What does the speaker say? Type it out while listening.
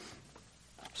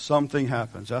something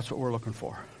happens. That's what we're looking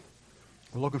for.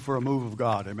 We're looking for a move of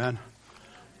God. Amen.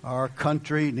 Our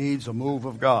country needs a move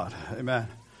of God. Amen.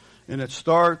 And it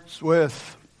starts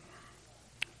with,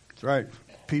 that's right,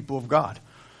 people of God.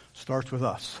 Starts with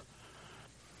us.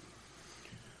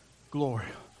 Glory.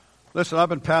 Listen, I've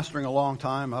been pastoring a long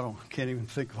time. Can't even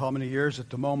think of how many years at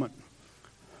the moment.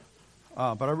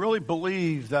 But I really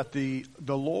believe that the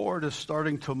Lord is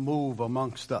starting to move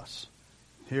amongst us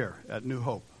here at New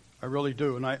Hope. I really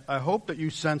do. And I hope that you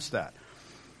sense that.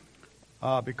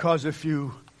 Because if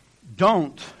you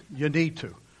don't, you need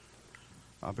to.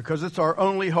 Because it's our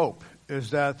only hope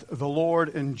is that the Lord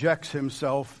injects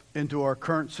himself into our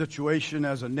current situation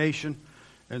as a nation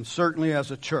and certainly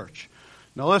as a church.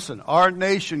 Now listen, our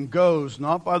nation goes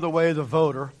not by the way of the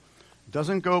voter. It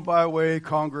doesn't go by the way of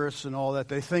Congress and all that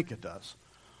they think it does.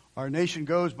 Our nation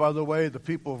goes by the way of the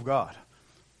people of God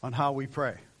on how we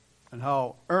pray and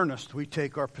how earnest we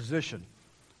take our position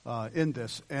in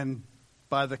this. And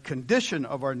by the condition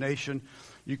of our nation,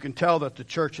 you can tell that the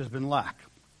church has been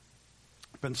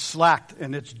slacked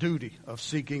in its duty of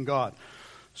seeking God.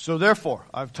 So therefore,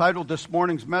 I've titled this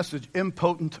morning's message,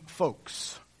 Impotent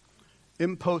Folks.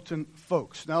 Impotent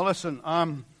folks. Now listen,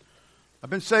 I've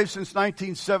been saved since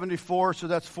 1974, so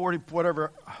that's 40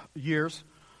 whatever years.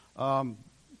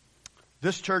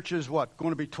 This church is going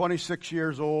to be 26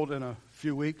 years old in a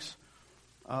few weeks.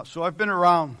 So I've been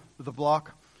around the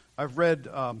block. I've read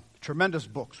tremendous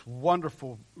books,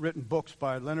 wonderful written books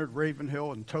by Leonard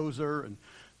Ravenhill and Tozer and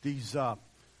these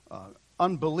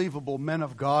unbelievable men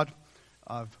of God.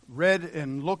 I've read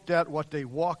and looked at what they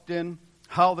walked in,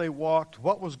 how they walked,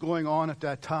 what was going on at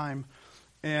that time,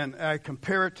 and I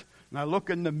compare it, and I look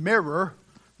in the mirror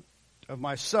of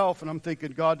myself, and I'm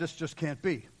thinking, God, this just can't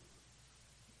be.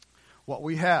 What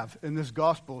we have in this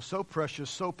gospel is so precious,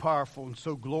 so powerful, and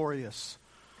so glorious.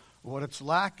 What it's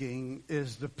lacking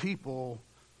is the people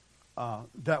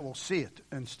that will see it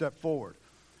and step forward.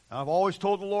 I've always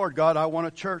told the Lord, God, I want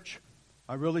a church.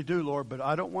 I really do, Lord, but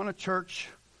I don't want a church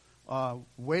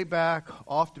way back,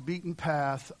 off the beaten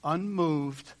path,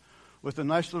 unmoved, with a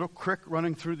nice little creek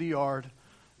running through the yard,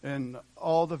 and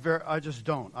I just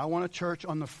don't. I want a church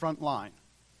on the front line.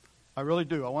 I really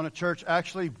do. I want a church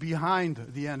actually behind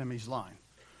the enemy's line,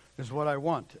 is what I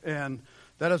want. And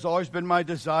that has always been my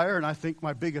desire, and I think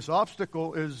my biggest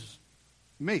obstacle is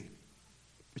me.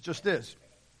 It just is.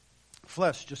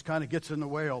 Flesh just kind of gets in the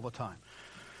way all the time.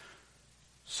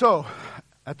 So,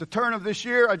 at the turn of this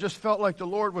year, I just felt like the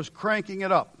Lord was cranking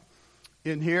it up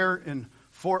in here and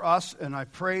for us, and I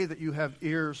pray that you have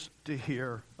ears to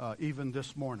hear even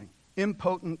this morning.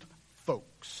 Impotent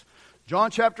folks.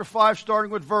 John chapter 5,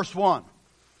 starting with verse 1.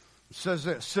 It says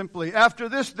this, simply, after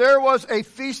this there was a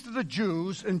feast of the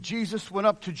Jews, and Jesus went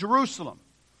up to Jerusalem.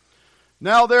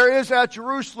 Now there is at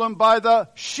Jerusalem by the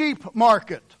sheep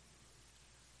market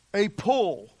a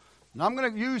pool. And I'm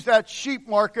going to use that sheep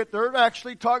market. They're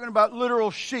actually talking about literal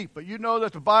sheep, but you know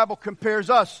that the Bible compares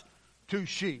us to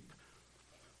sheep.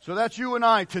 So that's you and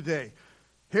I today.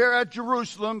 Here at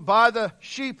Jerusalem, by the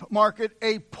sheep market,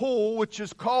 a pool, which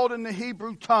is called in the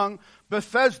Hebrew tongue,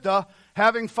 Bethesda,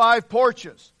 having 5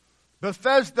 porches.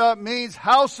 Bethesda means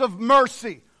house of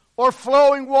mercy or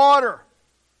flowing water.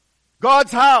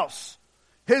 God's house,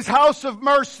 his house of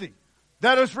mercy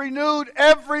that is renewed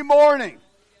every morning.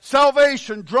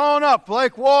 Salvation drawn up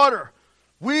like water.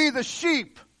 We the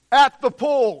sheep at the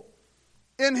pool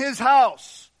in his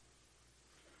house.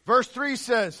 Verse 3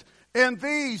 says, in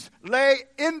these lay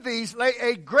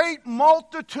a great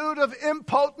multitude of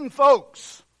impotent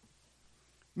folks.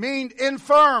 Mean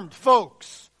infirmed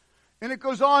folks. And it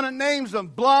goes on and names them.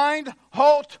 Blind,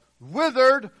 halt,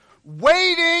 withered,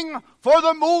 waiting for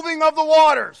the moving of the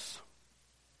waters.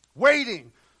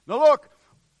 Waiting. Now look,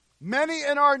 many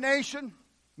in our nation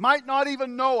might not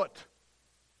even know it.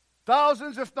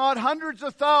 Thousands, if not hundreds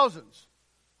of thousands,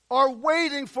 are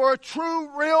waiting for a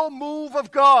true, real move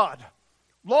of God.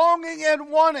 Longing and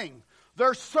wanting.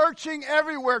 They're searching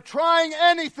everywhere, trying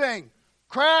anything.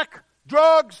 Crack,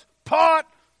 drugs, pot,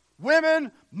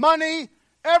 women, money,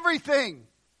 everything.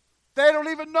 They don't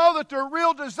even know that their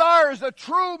real desire is a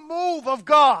true move of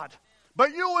God.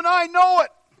 But you and I know it.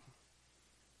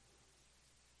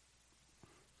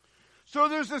 So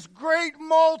there's this great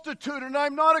multitude, and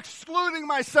I'm not excluding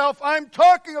myself, I'm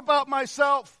talking about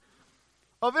myself,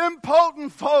 of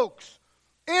impotent folks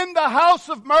in the house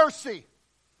of mercy,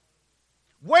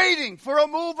 waiting for a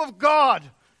move of God,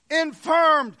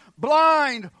 infirmed,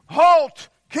 blind, halt,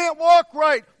 can't walk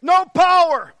right, no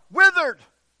power, withered.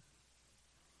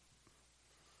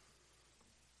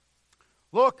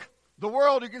 Look, the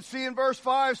world, you can see in verse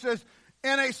 5, says,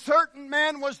 And a certain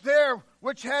man was there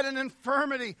which had an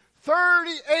infirmity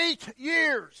 38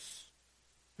 years.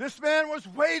 This man was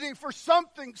waiting for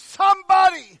something,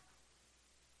 somebody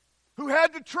who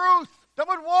had the truth, that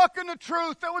would walk in the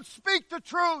truth, that would speak the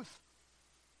truth,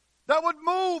 that would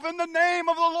move in the name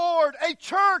of the Lord. A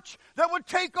church that would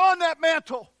take on that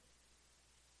mantle.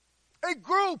 A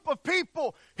group of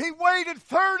people. He waited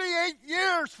 38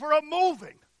 years for a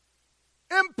moving.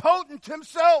 Impotent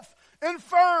himself,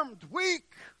 infirmed,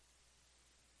 weak.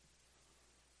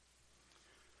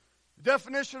 The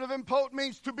definition of impotent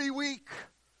means to be weak,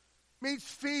 means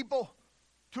feeble,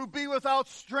 to be without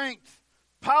strength,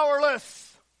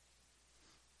 powerless.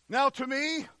 Now to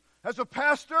me, as a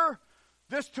pastor,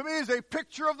 this to me is a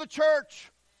picture of the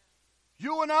church.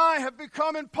 You and I have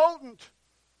become impotent,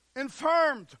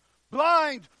 infirmed,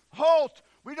 blind, halt.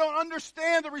 We don't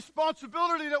understand the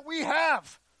responsibility that we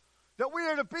have. That we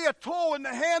are to be a tool in the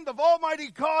hand of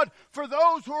Almighty God for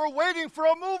those who are waiting for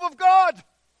a move of God.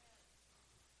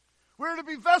 We're to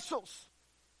be vessels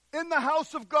in the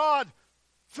house of God,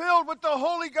 filled with the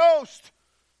Holy Ghost,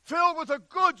 filled with a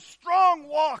good, strong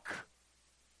walk,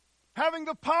 having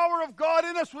the power of God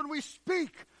in us when we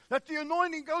speak, that the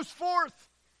anointing goes forth.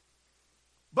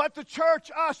 But the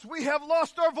church, us, we have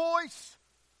lost our voice.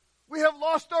 We have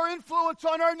lost our influence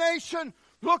on our nation.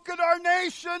 Look at our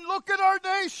nation. Look at our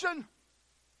nation.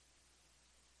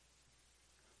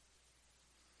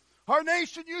 Our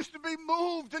nation used to be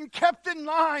moved and kept in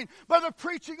line by the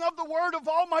preaching of the word of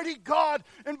Almighty God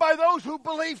and by those who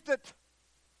believed it.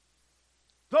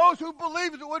 Those who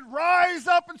believed it would rise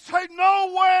up and say,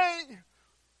 no way.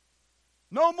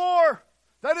 No more.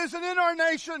 That isn't in our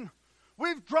nation.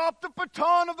 We've dropped the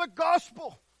baton of the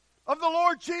gospel of the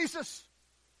Lord Jesus.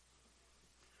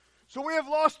 So we have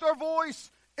lost our voice,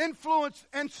 influence,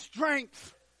 and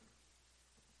strength.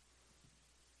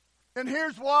 And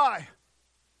here's why.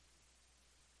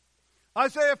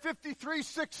 Isaiah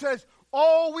 53:6 says,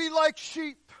 all we like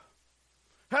sheep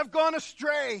have gone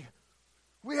astray.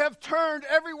 We have turned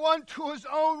everyone to his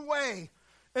own way,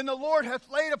 and the Lord hath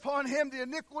laid upon him the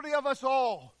iniquity of us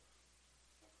all.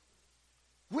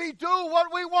 We do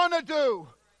what we want to do.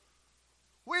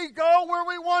 We go where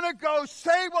we want to go,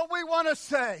 say what we want to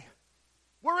say.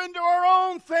 We're into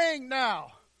our own thing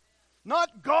now.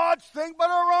 Not God's thing, but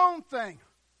our own thing.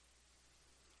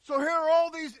 So here are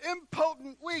all these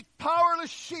impotent, weak,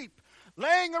 powerless sheep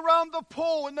laying around the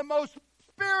pool in the most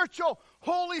spiritual,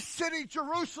 holy city,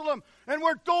 Jerusalem, and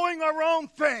we're doing our own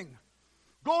thing,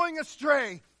 going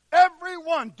astray.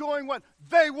 Everyone doing what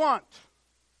they want,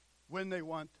 when they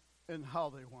want, and how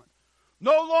they want.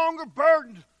 No longer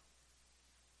burdened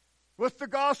with the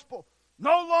gospel.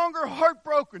 No longer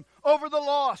heartbroken over the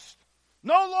lost.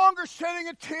 No longer shedding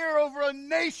a tear over a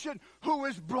nation who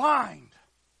is blind.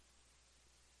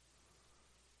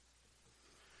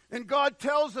 And God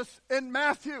tells us in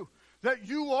Matthew that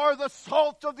you are the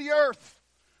salt of the earth.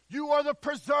 You are the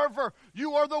preserver.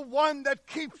 You are the one that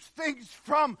keeps things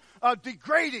from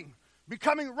degrading,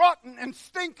 becoming rotten and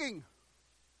stinking.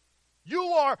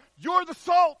 You're the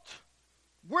salt.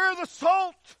 We're the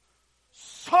salt.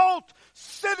 Salt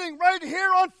sitting right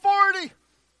here on 40.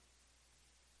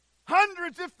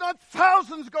 Hundreds, if not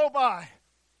thousands, go by.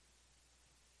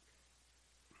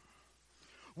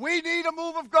 We need a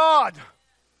move of God.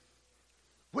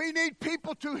 We need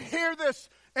people to hear this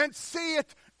and see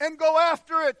it and go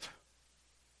after it.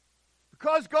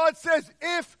 Because God says,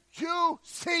 if you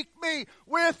seek me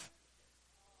with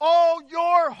all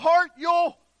your heart,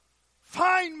 you'll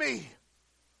find me.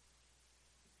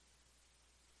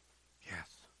 Yes.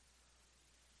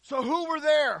 So who were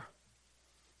there?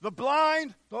 The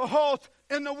blind, the halt,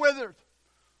 and the withered.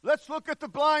 Let's look at the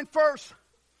blind first.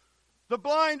 The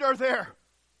blind are there.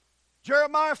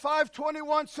 Jeremiah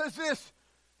 5:21 says this,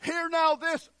 hear now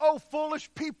this, O foolish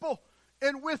people,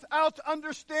 and without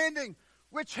understanding,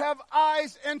 which have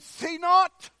eyes and see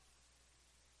not.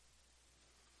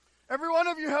 Every one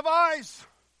of you have eyes.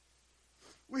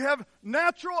 We have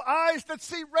natural eyes that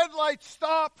see red lights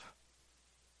stop,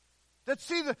 that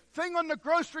see the thing on the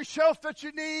grocery shelf that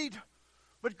you need.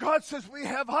 But God says we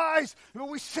have eyes, but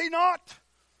we see not.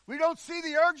 We don't see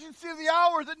the urgency of the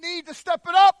hour, the need to step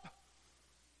it up.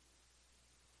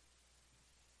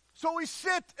 So we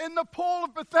sit in the pool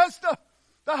of Bethesda,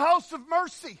 the house of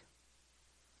mercy.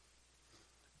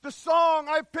 The song,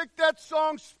 I picked that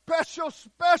song special.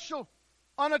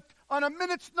 On a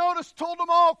minute's notice, told them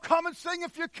all, come and sing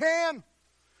if you can.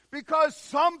 Because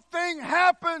something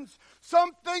happens,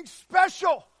 something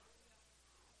special.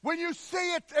 When you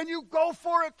see it and you go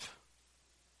for it,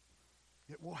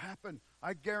 it will happen.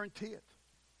 I guarantee it.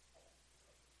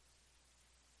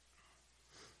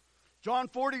 John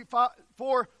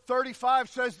 4:35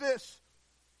 says this.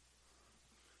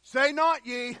 Say not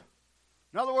ye.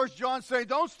 In other words, John's saying,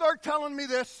 don't start telling me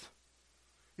this.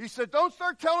 He said, don't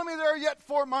start telling me there are yet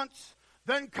 4 months.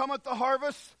 Then cometh the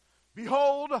harvest.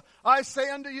 Behold, I say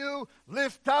unto you,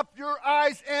 lift up your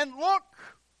eyes and look.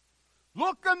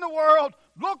 Look in the world.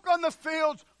 Look on the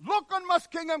fields. Look on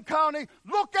Muskingum County.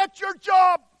 Look at your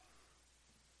job.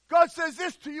 God says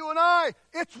this to you and I.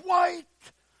 It's white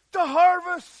to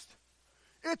harvest.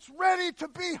 It's ready to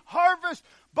be harvest,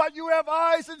 but you have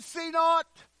eyes and see not.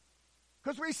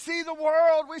 Because we see the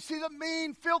world. We see the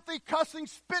mean, filthy, cussing,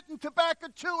 spitting, tobacco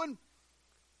chewing.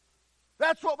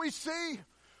 That's what we see.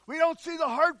 We don't see the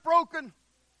heartbroken,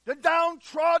 the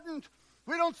downtrodden.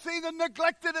 We don't see the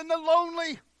neglected and the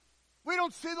lonely. We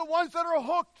don't see the ones that are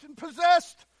hooked and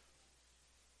possessed.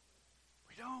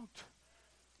 We don't.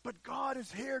 But God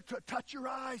is here to touch your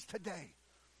eyes today.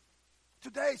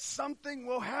 Today, something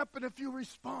will happen if you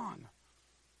respond.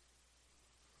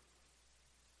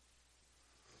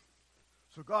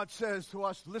 So God says to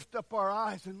us, lift up our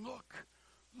eyes and look.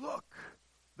 Look.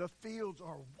 The fields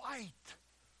are white.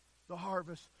 The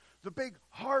harvest. The big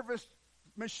harvest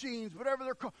machines, whatever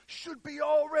they're called, should be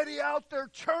already out there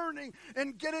churning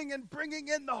and getting and bringing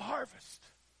in the harvest.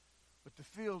 But the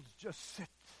fields just sit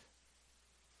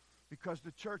because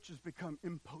the church has become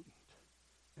impotent,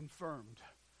 infirmed,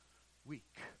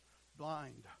 weak,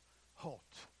 blind, halt,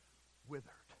 withered.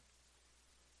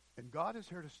 And God is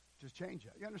here to change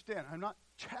that. You understand? I'm not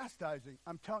chastising.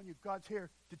 I'm telling you, God's here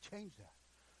to change that.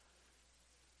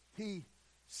 He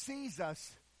sees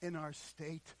us in our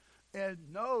state and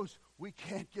knows we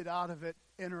can't get out of it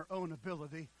in our own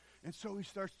ability. And so he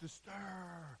starts to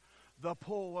stir the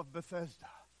pool of Bethesda.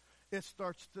 It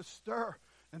starts to stir.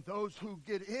 And those who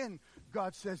get in,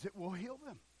 God says it will heal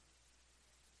them.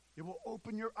 It will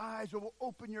open your eyes. It will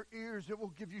open your ears. It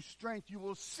will give you strength. You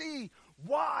will see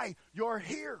why you're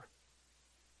here.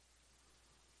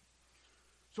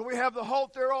 So we have the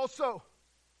halt there also.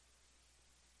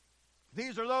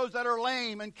 These are those that are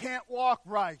lame and can't walk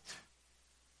right.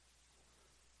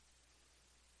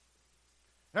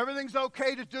 Everything's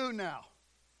okay to do now.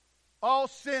 All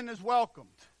sin is welcomed,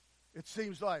 it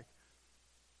seems like,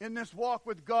 in this walk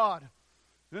with God.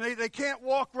 And they can't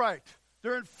walk right.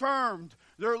 They're infirmed.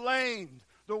 They're lamed.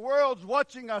 The world's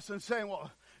watching us and saying, well,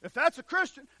 if that's a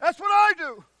Christian, that's what I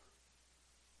do.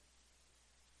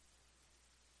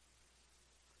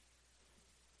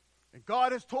 And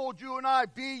God has told you and I,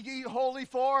 be ye holy,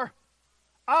 for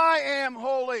I am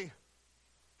holy.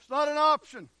 It's not an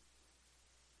option.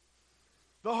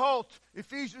 The halt,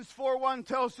 Ephesians 4:1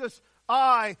 tells us,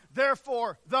 I,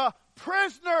 therefore, the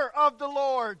prisoner of the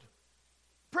Lord.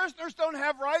 Prisoners don't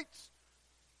have rights.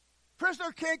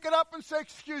 Prisoner can't get up and say,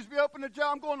 excuse me, open the jail,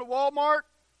 I'm going to Walmart.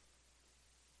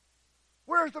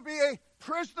 We're to be a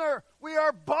prisoner. We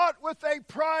are bought with a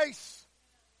price.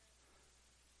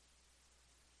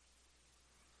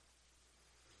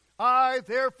 I,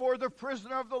 therefore, the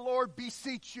prisoner of the Lord,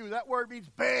 beseech you. That word means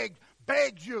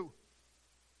begged you.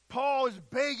 Paul is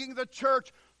begging the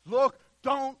church, look,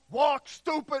 don't walk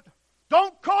stupid.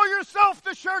 Don't call yourself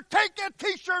the shirt. Take that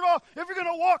t-shirt off if you're going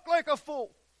to walk like a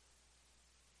fool.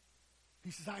 He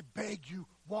says, I beg you,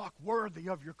 walk worthy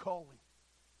of your calling.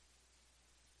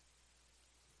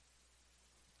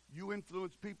 You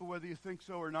influence people whether you think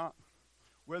so or not.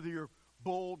 Whether you're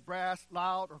bold, brass,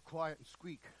 loud, or quiet and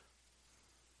squeak.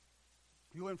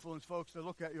 You influence folks that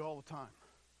look at you all the time.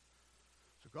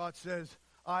 So God says,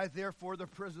 I, therefore, the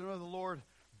prisoner of the Lord,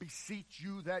 beseech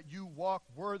you that you walk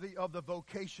worthy of the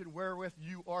vocation wherewith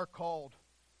you are called.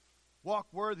 Walk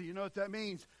worthy, you know what that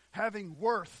means? Having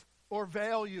worth or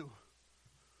value.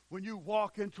 When you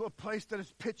walk into a place that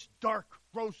is pitch dark,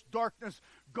 gross darkness,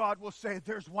 God will say,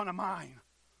 there's one of mine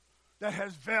that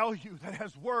has value, that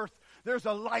has worth. There's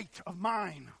a light of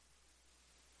mine.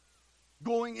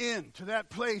 Going into that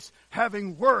place,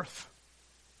 having worth.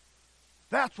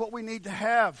 That's what we need to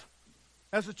have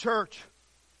as a church,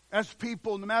 as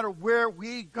people, no matter where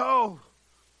we go.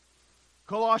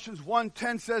 Colossians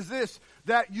 1:10 says this,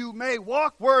 that you may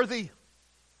walk worthy,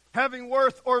 having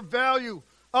worth or value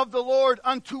of the Lord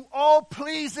unto all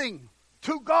pleasing,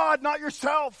 to God, not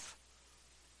yourself.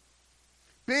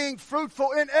 Being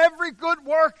fruitful in every good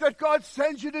work that God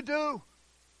sends you to do.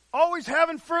 Always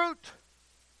having fruit.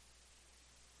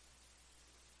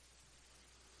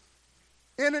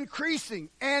 In increasing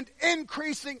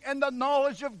in the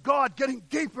knowledge of God, getting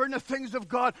deeper in the things of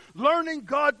God, learning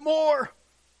God more.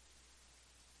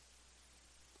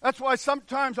 That's why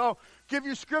sometimes I'll give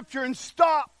you scripture and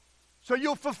stop, so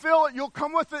you'll fulfill it, you'll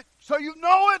come with it, so you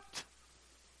know it.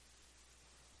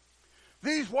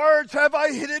 These words have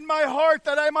I hid in my heart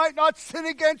that I might not sin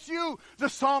against you, the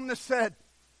psalmist said.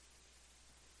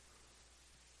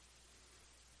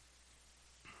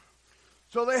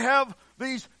 So they have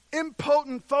these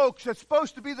impotent folks that's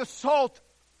supposed to be the salt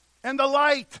and the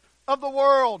light of the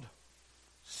world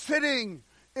sitting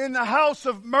in the house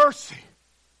of mercy.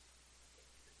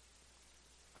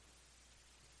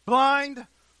 Blind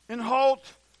and halt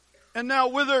and now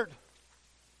withered.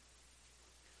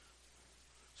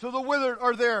 So the withered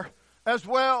are there as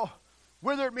well.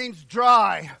 Withered means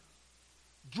dry.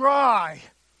 Dry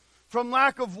from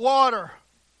lack of water.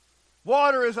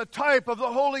 Water is a type of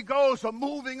the Holy Ghost, a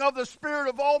moving of the Spirit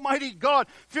of Almighty God,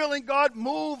 feeling God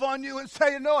move on you and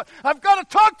say, you know what, I've got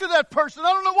to talk to that person.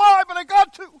 I don't know why, but I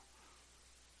got to.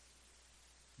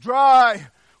 Dry.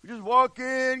 We just walk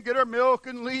in, get our milk,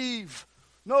 and leave.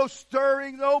 No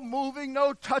stirring, no moving,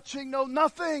 no touching, no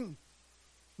nothing.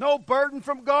 No burden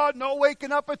from God, no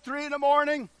waking up at 3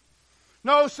 a.m.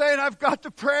 No saying, I've got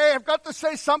to pray, I've got to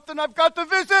say something, I've got to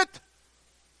visit.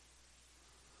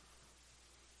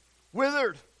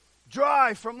 Withered,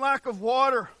 dry from lack of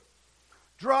water,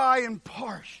 dry and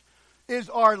parched is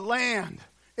our land,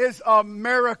 is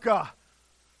America.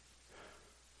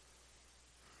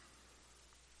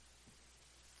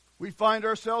 We find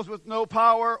ourselves with no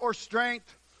power or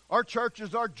strength. Our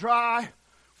churches are dry,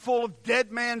 full of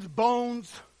dead man's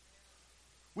bones.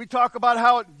 We talk about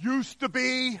how it used to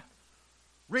be.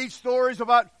 Read stories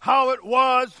about how it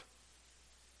was.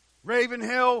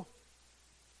 Ravenhill,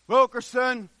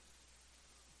 Wilkerson,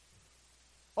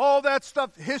 all that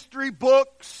stuff, history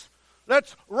books.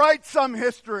 Let's write some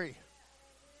history.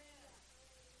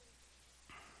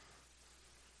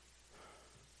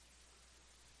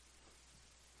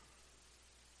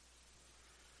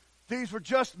 These were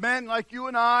just men like you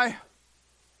and I.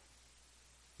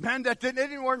 Men that they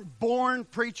weren't born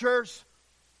preachers.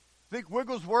 I think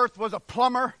Wigglesworth was a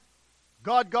plumber.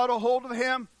 God got a hold of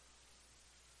him.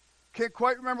 Can't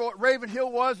quite remember what Ravenhill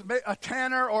was, a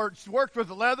tanner, or worked with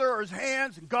leather or his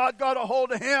hands, and God got a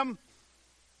hold of him.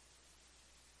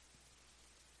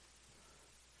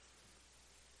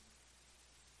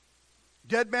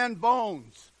 Dead man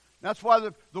bones. That's why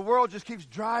the world just keeps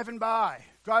driving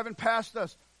past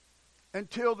us,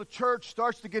 until the church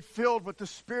starts to get filled with the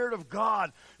Spirit of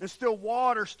God, and still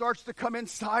water starts to come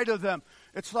inside of them.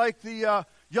 It's like the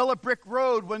yellow brick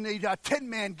road when the tin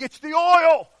man gets the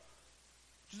oil.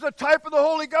 This is a type of the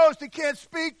Holy Ghost. He can't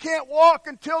speak, can't walk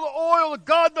until the oil of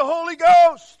God, the Holy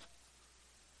Ghost.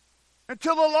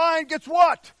 Until the lion gets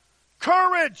what?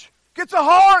 Courage. Gets a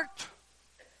heart.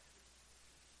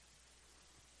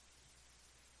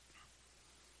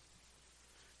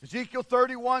 Ezekiel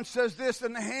 31 says this,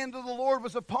 and the hand of the Lord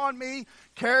was upon me,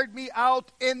 carried me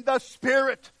out in the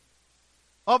Spirit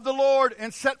of the Lord,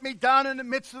 and set me down in the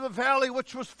midst of the valley,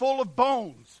 which was full of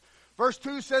bones. Verse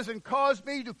 2 says, and caused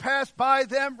me to pass by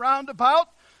them round about,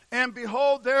 and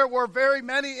behold, there were very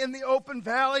many in the open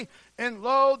valley, and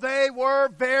lo, they were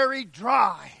very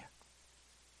dry.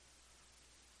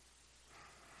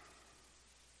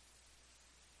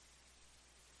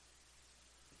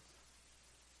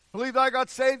 I believe I got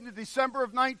saved in December of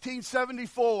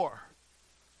 1974.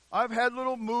 I've had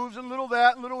little moves and little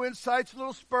that, little insights,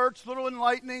 little spurts, little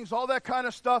enlightenings, all that kind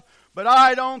of stuff. But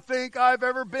I don't think I've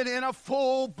ever been in a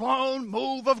full-blown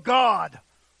move of God.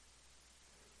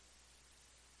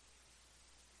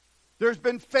 There's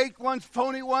been fake ones,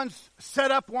 phony ones,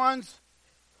 set-up ones.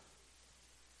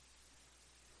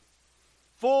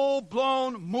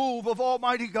 Full-blown move of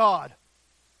Almighty God.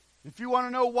 If you want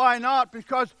to know why not,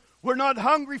 because we're not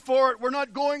hungry for it. We're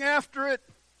not going after it.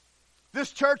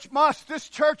 This church must. This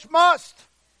church must.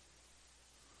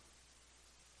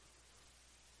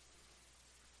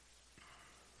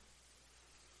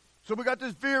 So we got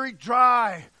this very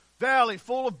dry valley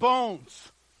full of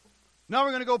bones. Now we're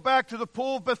going to go back to the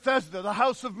pool of Bethesda, the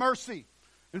house of mercy.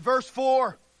 In verse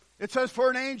 4, it says,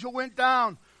 for an angel went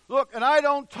down. Look, and I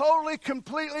don't totally,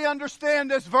 completely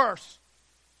understand this verse.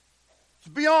 It's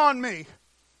beyond me.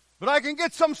 But I can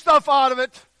get some stuff out of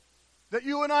it that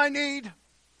you and I need.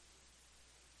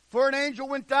 For an angel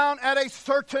went down at a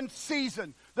certain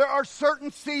season. There are certain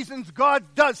seasons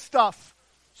God does stuff.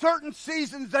 Certain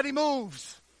seasons that He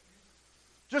moves.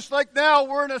 Just like now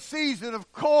we're in a season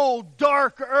of cold,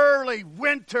 dark, early,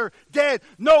 winter, dead.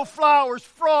 No flowers,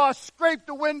 frost, scrape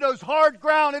the windows, hard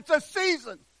ground. It's a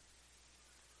season.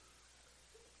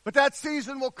 But that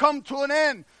season will come to an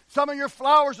end. Some of your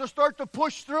flowers will start to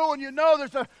push through, and you know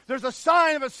there's a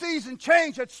sign of a season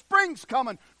change, that spring's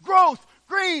coming. Growth,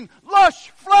 green, lush,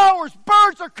 flowers,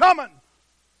 birds are coming.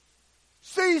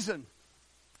 Season.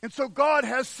 And so God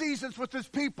has seasons with his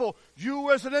people.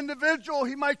 You as an individual,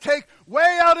 he might take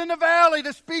way out in the valley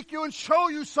to speak you and show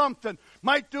you something.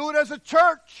 Might do it as a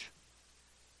church.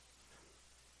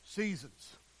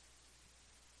 Seasons.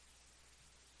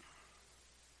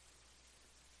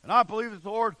 And I believe that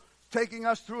the Lord is taking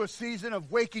us through a season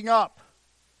of waking up.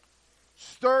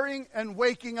 Stirring and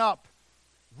waking up.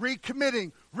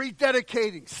 Recommitting,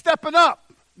 rededicating, stepping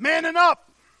up, manning up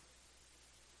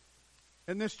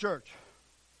in this church.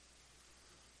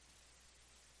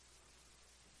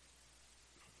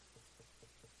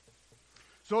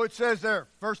 So it says there,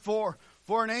 verse 4,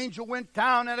 for an angel went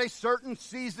down at a certain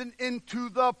season into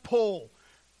the pool,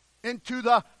 into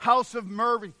the house of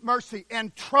mercy,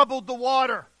 and troubled the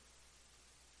water.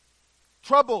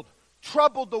 Troubled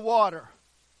the water.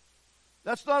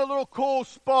 That's not a little cool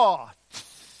spa.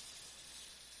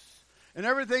 And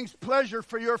everything's pleasure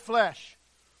for your flesh.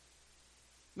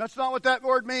 That's not what that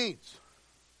word means.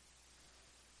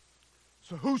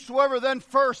 So whosoever then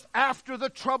first, after the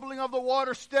troubling of the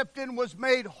water, stepped in, was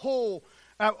made whole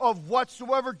of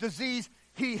whatsoever disease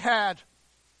he had.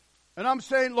 And I'm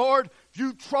saying, Lord, if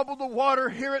you trouble the water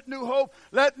here at New Hope,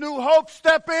 let New Hope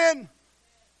step in.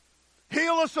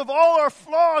 Heal us of all our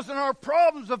flaws and our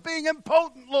problems of being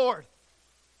impotent, Lord.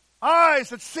 Eyes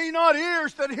that see not,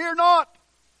 ears that hear not.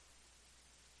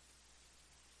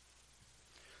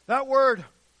 That word,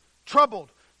 troubled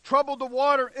the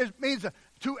water, it means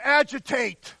to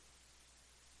agitate,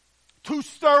 to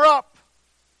stir up.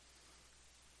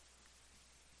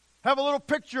 Have a little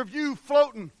picture of you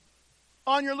floating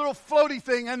on your little floaty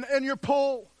thing and your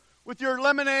pool with your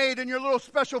lemonade and your little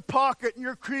special pocket and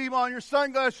your cream on, your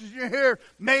sunglasses and your hair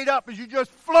made up as you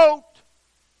just float.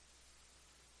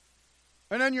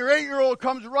 And then your 8-year-old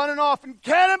comes running off and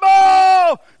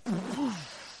cannonball!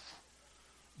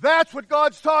 That's what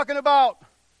God's talking about.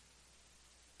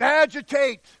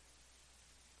 Agitate.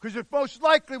 Because it most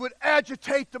likely would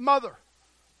agitate the mother.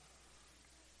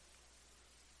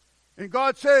 And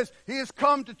God says He has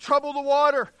come to trouble the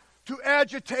water, to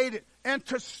agitate it, and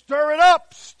to stir it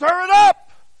up. Stir it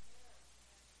up!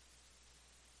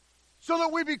 So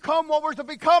that we become what we're to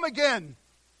become again.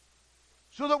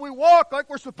 So that we walk like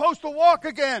we're supposed to walk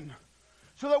again.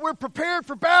 So that we're prepared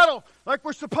for battle like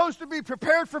we're supposed to be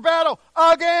prepared for battle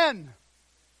again.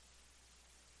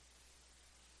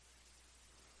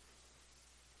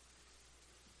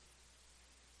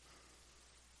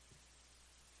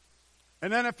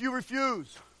 And then if you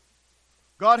refuse,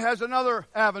 God has another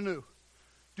avenue.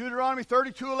 Deuteronomy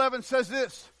 32:11 says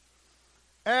this,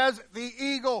 as the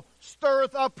eagle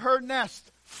stirreth up her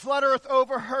nest, fluttereth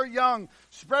over her young,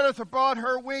 spreadeth abroad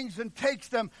her wings, and takes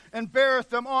them, and beareth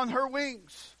them on her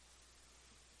wings.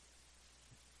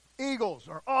 Eagles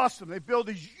are awesome. They build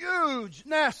these huge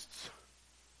nests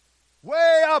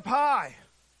way up high.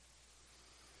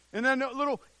 And then the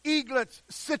little eaglets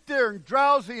sit there and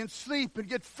drowsy and sleep and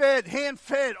get fed,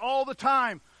 hand-fed all the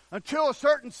time until a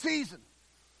certain season.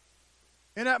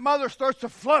 And that mother starts to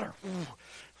flutter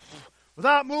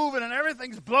without moving, and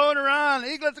everything's blowing around. The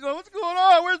eaglets are going, what's going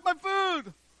on? Where's my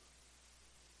food?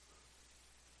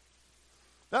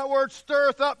 That word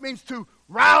stirreth up means to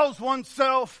rouse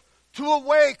oneself, to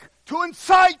awake, to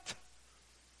incite.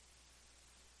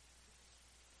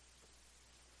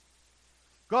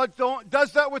 God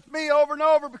does that with me over and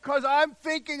over because I'm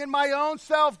thinking in my own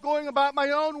self, going about my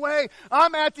own way.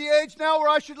 I'm at the age now where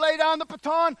I should lay down the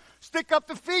baton, stick up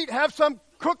the feet, have some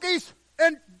cookies,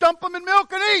 and dump them in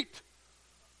milk and eat.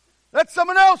 Let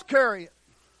someone else carry it.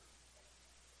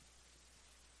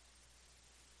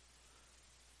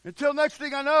 Until next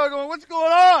thing I know, I'm going, what's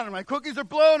going on? And my cookies are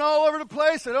blowing all over the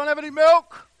place. I don't have any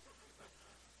milk.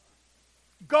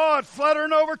 God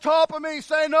fluttering over top of me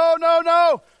saying, no, no,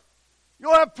 no.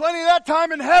 You'll have plenty of that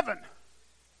time in heaven.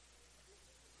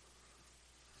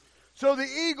 So the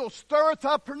eagle stirreth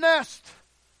up her nest.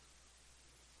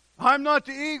 I'm not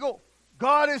the eagle.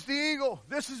 God is the eagle.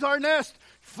 This is our nest.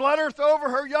 Fluttereth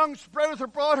over her young, spreadeth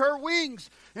abroad her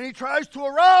wings. And He tries to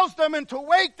arouse them and to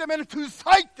wake them and to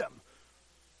excite them.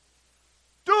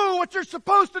 Do what you're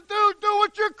supposed to do. Do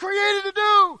what you're created to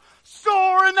do.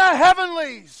 Soar in the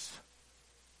heavenlies.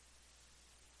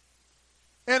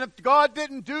 And if God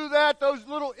didn't do that, those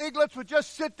little eaglets would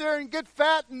just sit there and get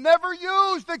fat and never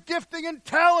use the gifting and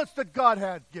talents that God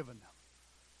had given them.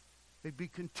 They'd be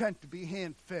content to be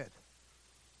hand-fed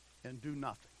and do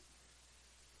nothing.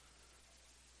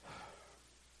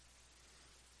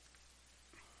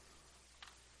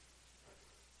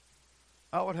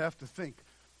 I would have to think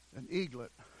an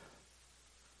eaglet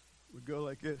would go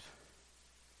like this.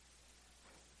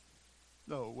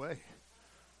 No way.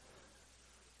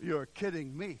 You're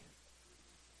kidding me.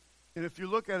 And if you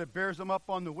look at it, bears them up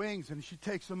on the wings, and she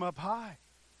takes them up high.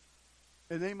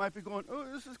 And they might be going, oh,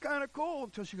 this is kind of cool,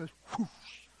 until she goes, whoosh.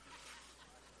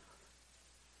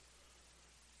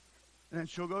 And then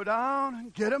she'll go down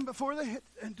and get them before they hit,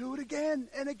 and do it again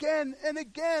and again and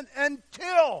again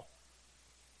until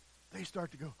they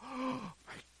start to go, oh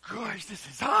my gosh, this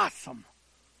is awesome.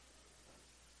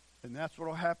 And that's what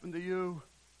will happen to you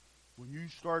when you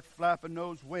start flapping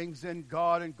those wings in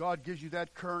God, and God gives you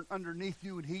that current underneath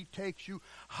you, and He takes you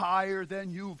higher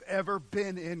than you've ever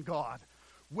been in God.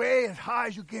 Way as high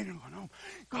as you get. And going, oh,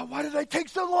 God, why did I take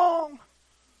so long?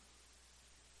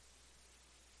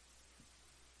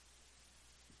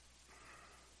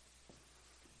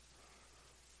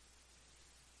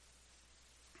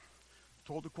 I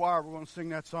told the choir we're going to sing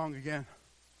that song again.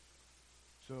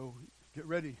 So get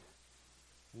ready.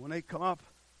 When they come up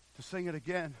to sing it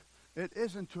again, it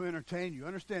isn't to entertain you.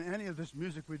 Understand, any of this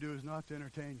music we do is not to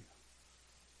entertain you.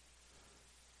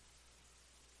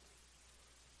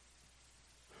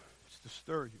 It's to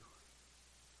stir you,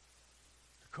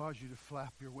 to cause you to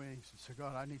flap your wings and say,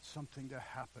 God, I need something to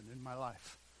happen in my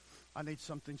life. I need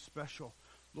something special.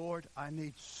 Lord, I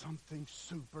need something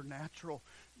supernatural.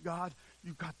 God,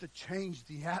 you've got to change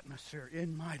the atmosphere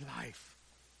in my life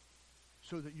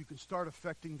so that you can start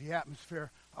affecting the atmosphere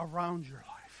around your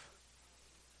life.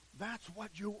 That's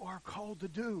what you are called to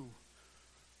do.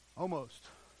 Almost.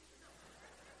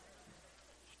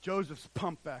 Joseph's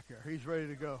pumped back there. He's ready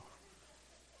to go.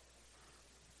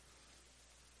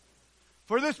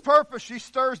 For this purpose, she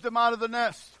stirs them out of the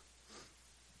nest.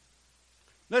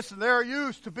 Listen, they are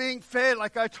used to being fed,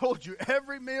 like I told you,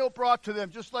 every meal brought to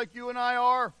them, just like you and I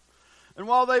are. And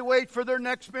while they wait for their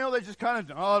next meal, they just kind of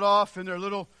nod off in their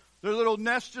little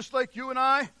nest, just like you and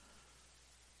I,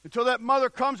 until that mother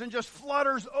comes and just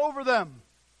flutters over them.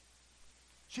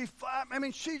 She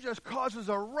just causes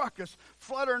a ruckus,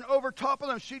 fluttering over top of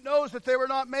them. She knows that they were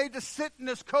not made to sit in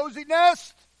this cozy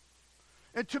nest.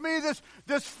 And to me,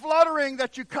 this fluttering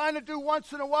that you kind of do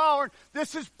once in a while,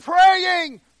 this is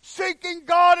praying, seeking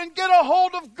God, and get a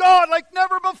hold of God like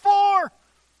never before.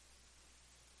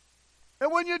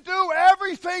 And when you do,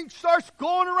 everything starts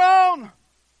going around.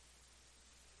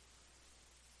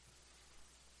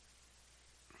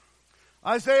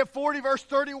 Isaiah 40 verse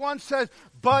 31 says,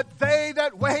 but they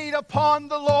that wait upon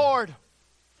the Lord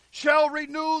shall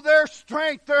renew their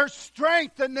strength. There's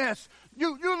strength in this.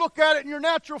 You look at it in your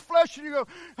natural flesh and you go,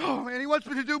 oh man, He wants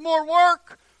me to do more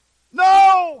work.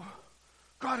 No!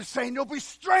 God is saying there'll be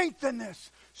strength in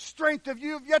this. Strength that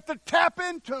you have yet to tap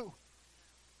into.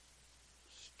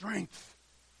 Strength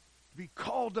to be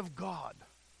called of God.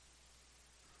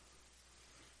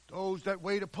 Those that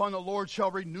wait upon the Lord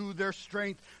shall renew their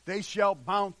strength. They shall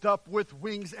mount up with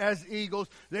wings as eagles.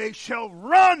 They shall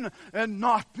run and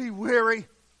not be weary.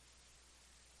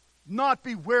 Not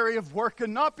be weary of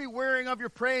working. Not be weary of your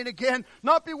praying again.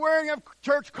 Not be weary of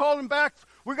church calling back.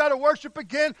 We got to worship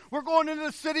again. We're going into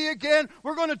the city again.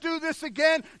 We're going to do this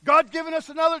again. God giving us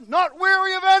another. Not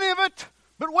weary of any of it,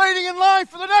 but waiting in line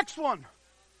for the next one.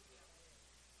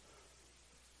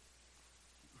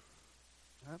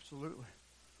 Absolutely.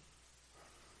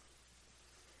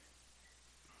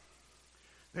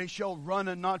 They shall run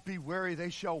and not be weary. They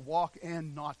shall walk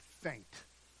and not faint.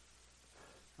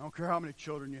 I don't care how many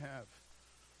children you have.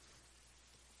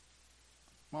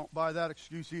 Won't buy that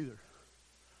excuse either.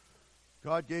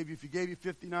 God gave you, if He gave you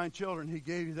 59 children, He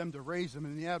gave you them to raise them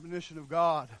in the admonition of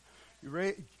God. He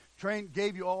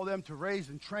gave you all of them to raise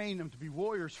and train them to be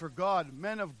warriors for God,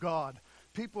 men of God,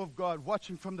 people of God,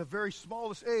 watching from the very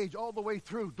smallest age all the way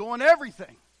through, doing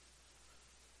everything.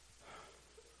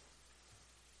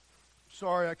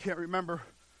 Sorry, I can't remember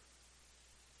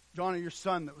Johnny, your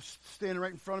son, that was standing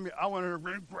right in front of me. I wanted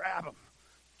to grab him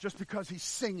just because he's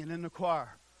singing in the choir.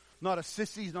 Not a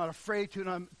sissy, he's not afraid to.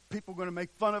 Not people are going to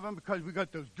make fun of him because we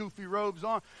got those goofy robes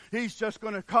on. He's just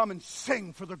going to come and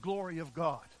sing for the glory of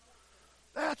God.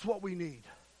 That's what we need.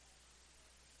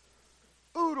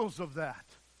 Oodles of that.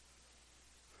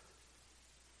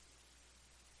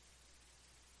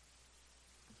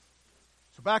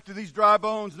 So back to these dry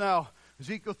bones now.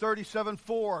 Ezekiel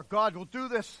 37:4. God will do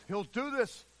this. He'll do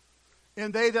this.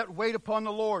 And they that wait upon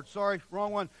the Lord. Sorry,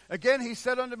 wrong one. Again, He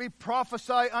said unto me,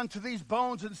 prophesy unto these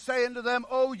bones, and say unto them,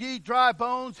 O ye dry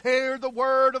bones, hear the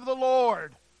word of the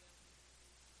Lord.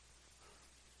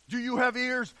 Do you have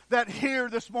ears that hear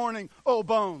this morning, O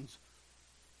bones?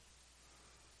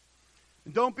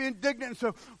 And don't be indignant and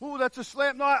say, oh, that's a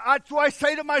slam. No, that's what I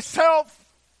say to myself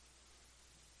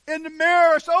in the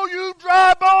mirror. Oh, you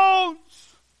dry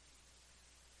bones,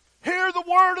 hear the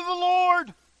word of the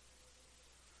Lord.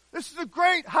 This is a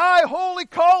great, high, holy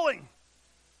calling.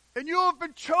 And you have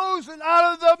been chosen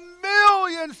out of the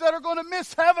millions that are going to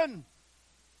miss heaven.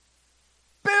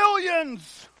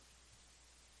 Billions.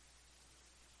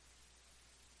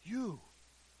 You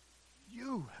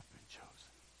have been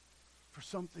chosen for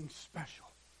something special,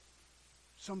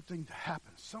 something to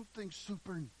happen, something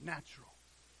supernatural.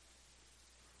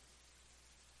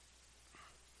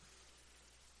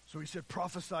 So he said,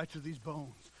 prophesy to these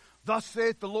bones. Thus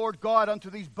saith the Lord God unto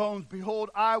these bones, behold,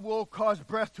 I will cause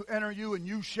breath to enter you, and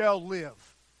you shall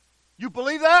live. You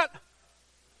believe that?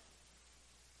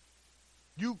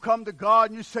 You come to God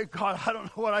and you say, God, I don't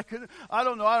know what I can. I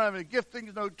don't know. I don't have any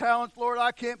giftings, no talents, Lord.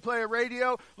 I can't play a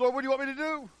radio. Lord, what do you want me to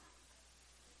do?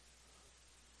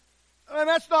 And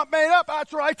that's not made up.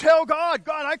 That's what I tell God.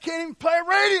 God, I can't even play a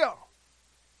radio.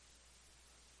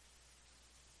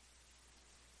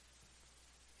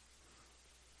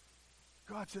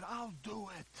 God said, I'll do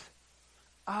it.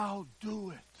 I'll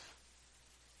do it.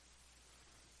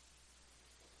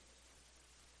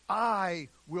 I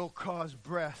will cause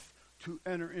breath to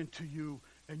enter into you,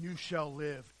 and you shall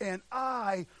live. And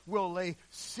I will lay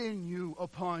sinew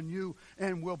upon you,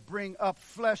 and will bring up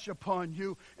flesh upon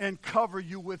you, and cover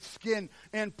you with skin,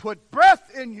 and put breath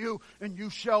in you, and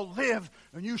you shall live,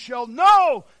 and you shall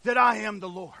know that I am the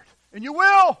Lord. And you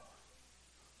will.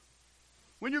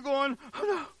 When you're going, oh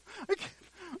no,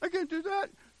 I can't do that.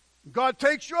 God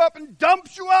takes you up and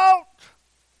dumps you out.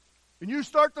 And you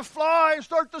start to fly,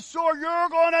 start to soar, you're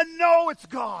going to know it's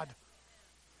God.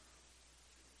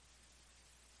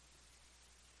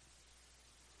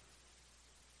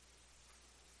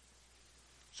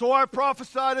 So I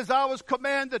prophesied as I was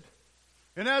commanded.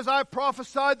 And as I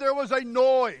prophesied, there was a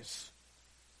noise.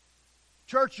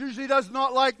 Church usually does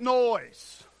not like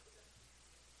noise.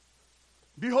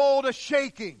 Behold, a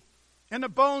shaking. And the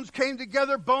bones came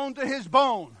together, bone to his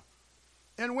bone.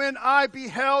 And when I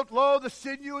beheld, lo, the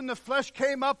sinew and the flesh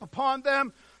came up upon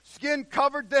them. Skin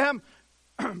covered them,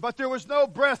 but there was no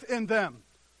breath in them.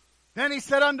 Then he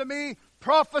said unto me,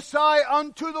 prophesy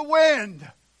unto the wind.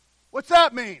 What's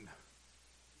that mean?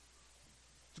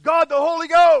 It's God the Holy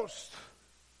Ghost.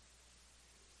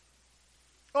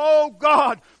 Oh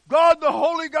God, God the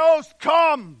Holy Ghost,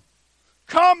 come.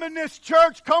 Come in this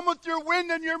church. Come with your wind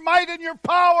and your might and your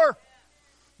power.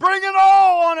 Bring it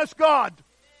all on us, God.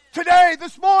 Today,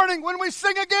 this morning, when we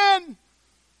sing again,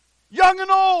 young and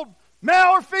old,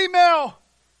 male or female.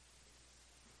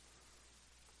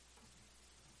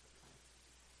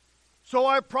 So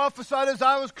I prophesied as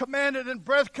I was commanded, and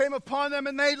breath came upon them,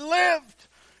 and they lived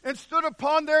and stood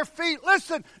upon their feet.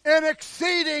 Listen, an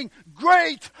exceeding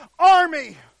great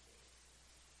army.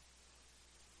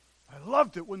 I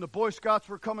loved it when the Boy Scouts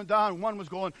were coming down, and one was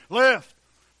going, lift,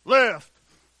 lift,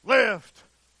 lift.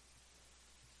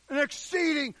 An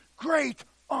exceeding great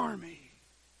army.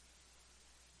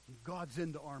 God's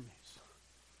into armies.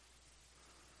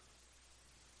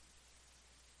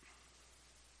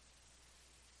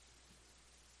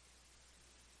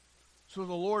 So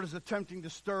the Lord is attempting to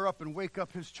stir up and wake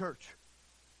up his church.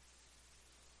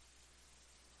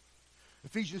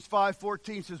 Ephesians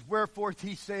 5:14 says, wherefore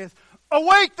he saith,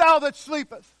 awake thou that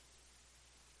sleepeth.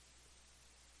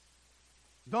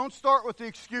 Don't start with the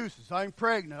excuses. I'm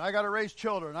pregnant. I got to raise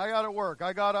children. I got to work.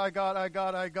 I got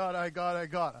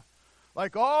to.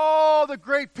 Like all the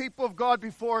great people of God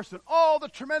before us and all the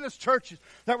tremendous churches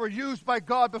that were used by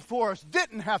God before us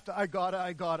didn't have to, I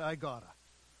gotta.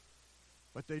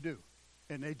 But they do.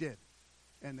 And they did.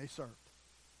 And they served.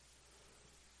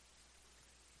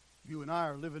 You and I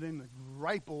are living in the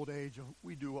ripe old age of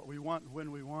we do what we want and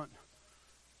when we want.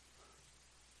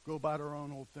 Go about our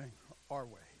own old thing, our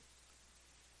way.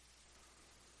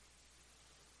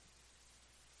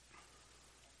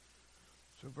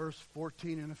 So verse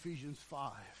 14 in Ephesians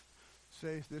 5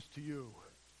 saith this to you,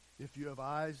 if you have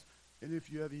eyes and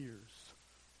if you have ears,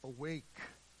 awake,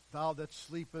 thou that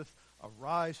sleepeth,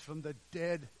 arise from the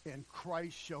dead, and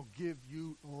Christ shall give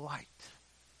you light.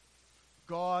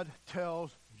 God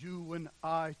tells you and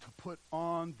I to put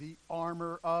on the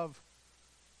armor of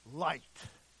light.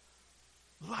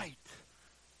 Light.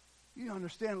 You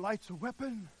understand light's a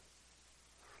weapon?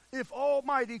 If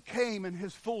Almighty came in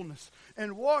his fullness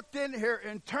and walked in here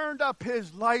and turned up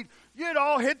his light, you'd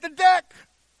all hit the deck.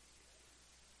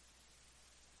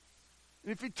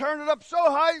 And if he turned it up so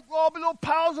high, we'd all be little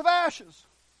piles of ashes.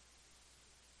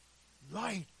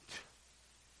 Light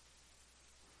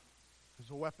is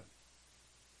a weapon.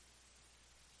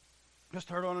 Just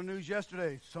heard on the news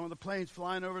yesterday, some of the planes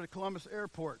flying over the Columbus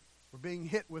airport were being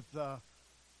hit with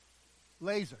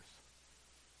lasers.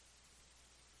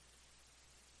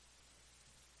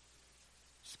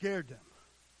 Scared them.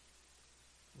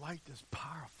 Light is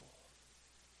powerful.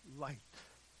 Light.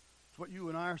 It's what you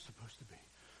and I are supposed to be.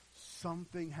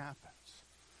 Something happens.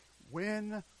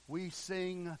 When we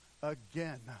sing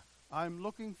again, I'm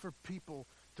looking for people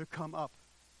to come up,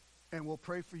 and we'll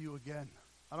pray for you again.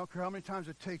 I don't care how many times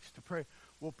it takes to pray.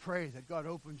 We'll pray that God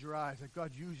opens your eyes, that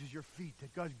God uses your feet,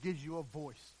 that God gives you a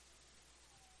voice.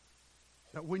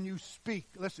 That when you speak,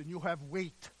 listen, you'll have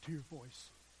weight to your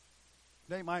voice.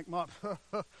 They might not.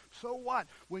 So what?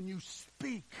 When you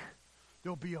speak,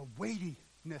 there'll be a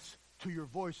weightiness to your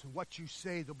voice and what you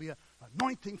say. There'll be an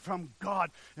anointing from God.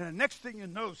 And the next thing you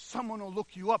know, someone will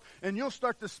look you up and you'll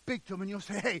start to speak to them and you'll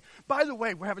say, hey, by the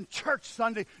way, we're having church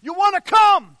Sunday. You want to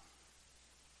come?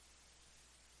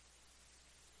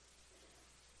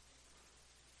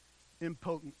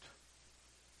 Impotent,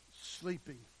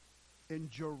 sleeping in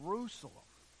Jerusalem,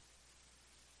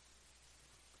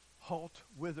 halt,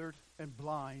 withered, and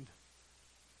blind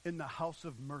in the house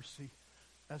of mercy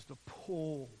as the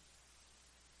pool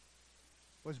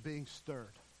was being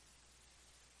stirred.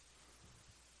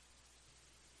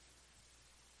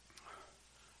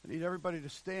 I need everybody to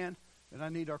stand, and I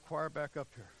need our choir back up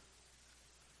here.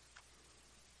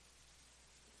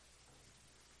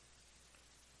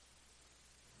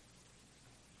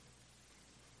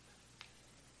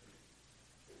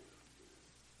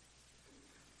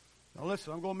 Now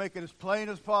listen, I'm going to make it as plain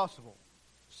as possible,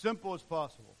 simple as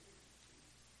possible.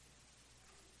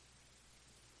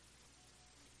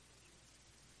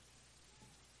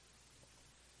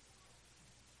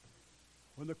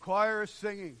 When the choir is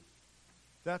singing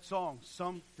that song,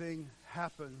 something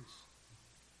happens.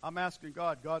 I'm asking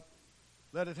God,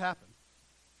 let it happen.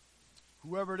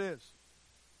 Whoever it is,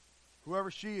 whoever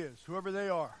she is, whoever they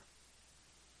are.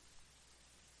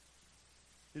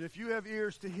 And if you have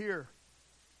ears to hear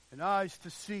and eyes to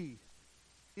see,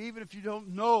 even if you don't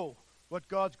know what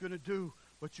God's going to do,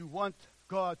 but you want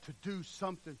God to do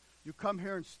something, you come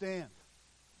here and stand.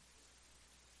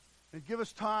 And give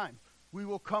us time. We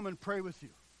will come and pray with you.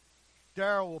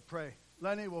 Daryl will pray.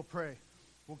 Lenny will pray.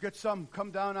 We'll get some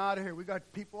come down out of here. We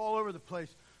got people all over the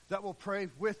place that will pray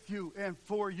with you and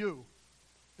for you.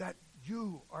 That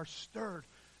you are stirred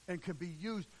and can be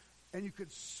used. And you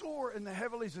could soar in the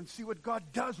heavens and see what God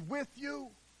does with you.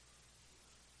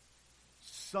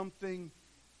 Something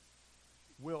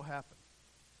will happen.